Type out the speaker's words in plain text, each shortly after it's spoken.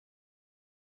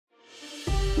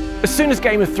As soon as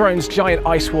Game of Thrones' giant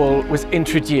ice wall was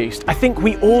introduced, I think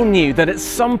we all knew that at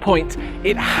some point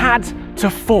it had to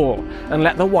fall and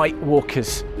let the White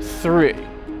Walkers through.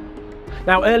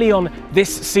 Now, early on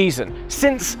this season,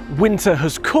 since winter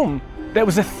has come, there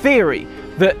was a theory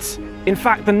that, in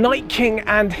fact, the Night King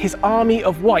and his army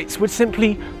of Whites would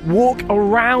simply walk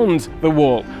around the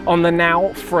wall on the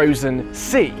now frozen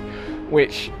sea,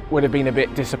 which would have been a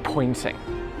bit disappointing.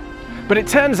 But it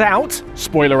turns out,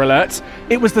 spoiler alert,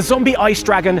 it was the zombie ice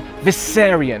dragon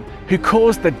Viserion who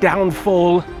caused the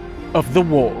downfall of the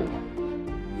wall.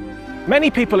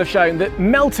 Many people have shown that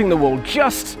melting the wall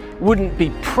just wouldn't be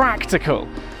practical.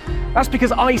 That's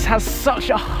because ice has such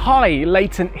a high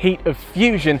latent heat of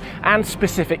fusion and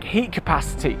specific heat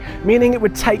capacity, meaning it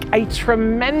would take a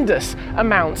tremendous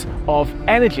amount of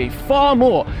energy, far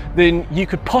more than you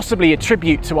could possibly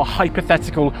attribute to a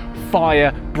hypothetical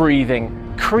fire-breathing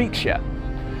creature.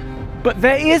 But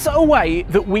there is a way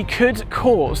that we could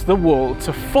cause the wall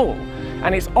to fall,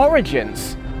 and its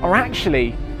origins are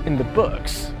actually in the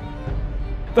books.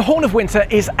 The Horn of Winter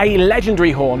is a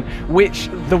legendary horn which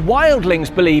the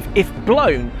wildlings believe, if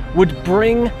blown, would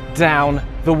bring down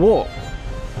the wall.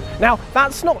 Now,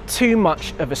 that's not too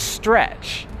much of a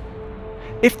stretch.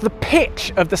 If the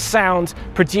pitch of the sound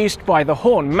produced by the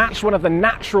horn matched one of the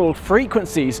natural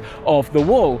frequencies of the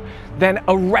wall, then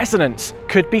a resonance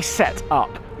could be set up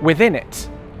within it.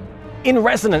 In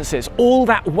resonances, all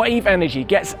that wave energy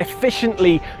gets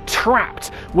efficiently trapped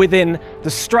within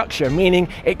the structure, meaning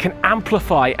it can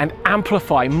amplify and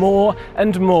amplify more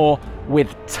and more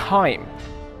with time.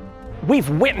 We've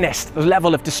witnessed the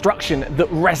level of destruction that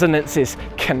resonances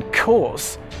can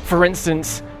cause, for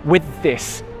instance, with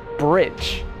this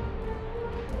bridge.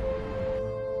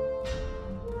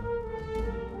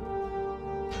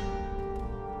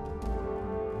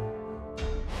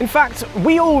 In fact,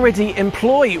 we already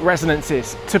employ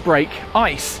resonances to break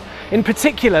ice, in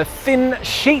particular thin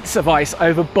sheets of ice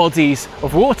over bodies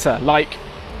of water, like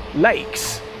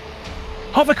lakes.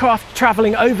 Hovercraft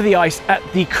travelling over the ice at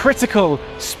the critical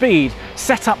speed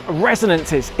set up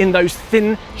resonances in those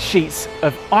thin sheets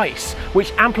of ice,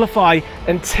 which amplify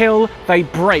until they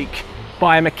break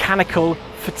by a mechanical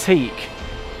fatigue.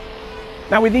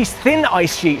 Now, with these thin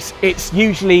ice sheets, it's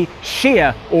usually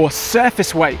shear or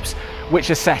surface waves which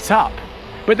are set up,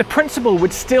 but the principle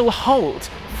would still hold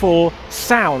for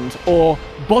sound or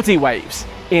body waves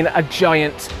in a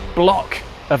giant block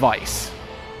of ice.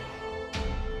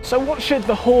 So what should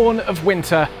the Horn of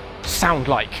Winter sound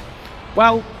like?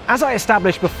 Well, as I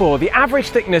established before, the average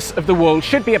thickness of the wall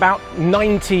should be about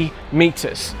 90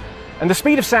 meters, and the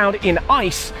speed of sound in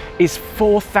ice is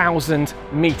 4,000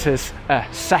 meters a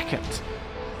second.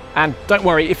 And don't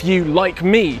worry, if you, like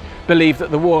me, believe that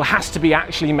the wall has to be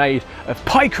actually made of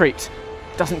pykrete,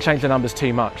 it doesn't change the numbers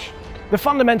too much. The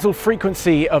fundamental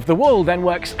frequency of the wall then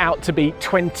works out to be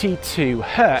 22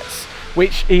 Hertz,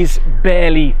 which is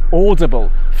barely audible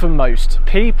for most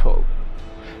people.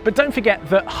 But don't forget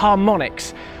that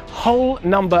harmonics, whole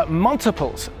number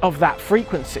multiples of that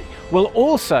frequency, will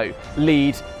also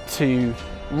lead to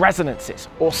resonances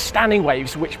or standing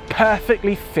waves which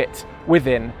perfectly fit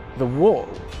within the wall.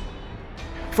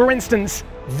 For instance,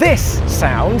 this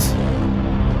sound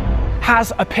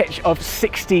has a pitch of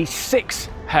 66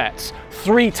 Hertz,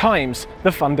 3 times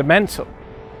the fundamental.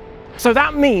 So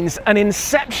that means an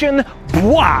inception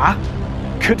bois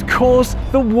could cause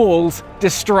the wall's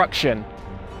destruction.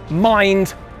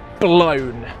 Mind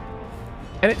blown.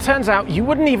 And it turns out you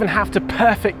wouldn't even have to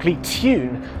perfectly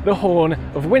tune the Horn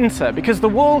of Winter, because the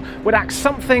wall would act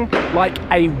something like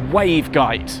a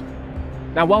waveguide.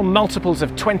 Now, while multiples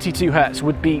of 22 Hertz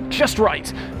would be just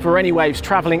right for any waves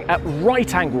travelling at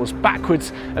right angles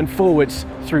backwards and forwards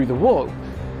through the wall,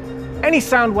 any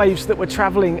sound waves that were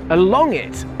travelling along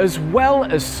it as well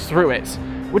as through it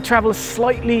would travel a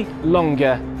slightly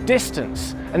longer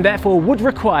distance and therefore would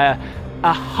require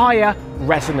a higher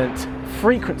resonant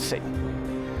frequency.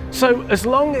 So as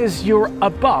long as you're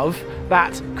above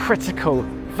that critical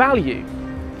value,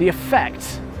 the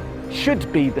effect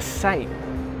should be the same.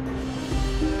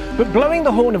 But blowing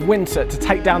the Horn of Winter to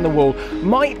take down the wall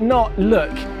might not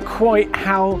look quite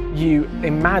how you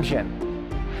imagine.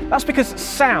 That's because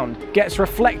sound gets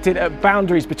reflected at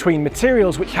boundaries between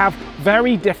materials which have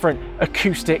very different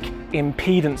acoustic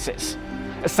impedances,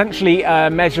 essentially a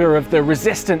measure of the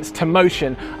resistance to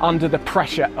motion under the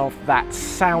pressure of that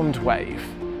sound wave.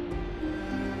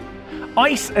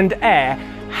 Ice and air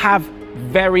have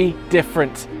very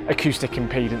different acoustic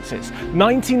impedances.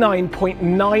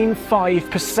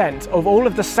 99.95% of all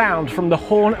of the sound from the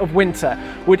Horn of Winter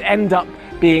would end up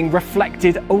being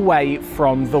reflected away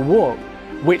from the wall,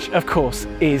 which of course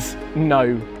is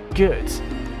no good.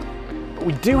 But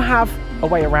we do have a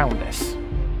way around this.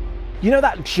 You know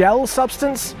that gel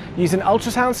substance used in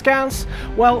ultrasound scans?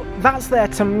 Well, that's there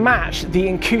to match the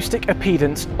acoustic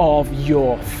impedance of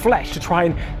your flesh, to try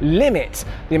and limit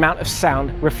the amount of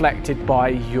sound reflected by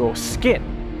your skin.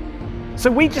 So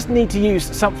we just need to use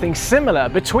something similar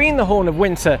between the horn of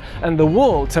winter and the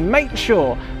wall to make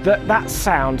sure that that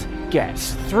sound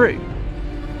gets through.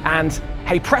 And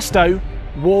hey presto,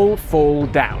 wall fall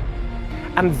down.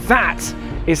 And that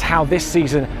is how this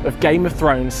season of Game of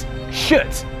Thrones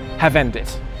should have ended,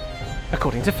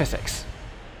 according to physics.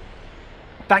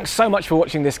 Thanks so much for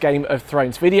watching this Game of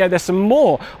Thrones video. There's some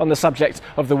more on the subject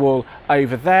of the wall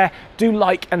over there. Do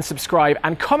like and subscribe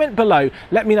and comment below.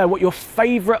 Let me know what your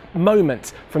favourite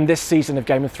moment from this season of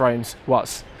Game of Thrones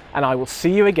was. And I will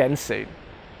see you again soon.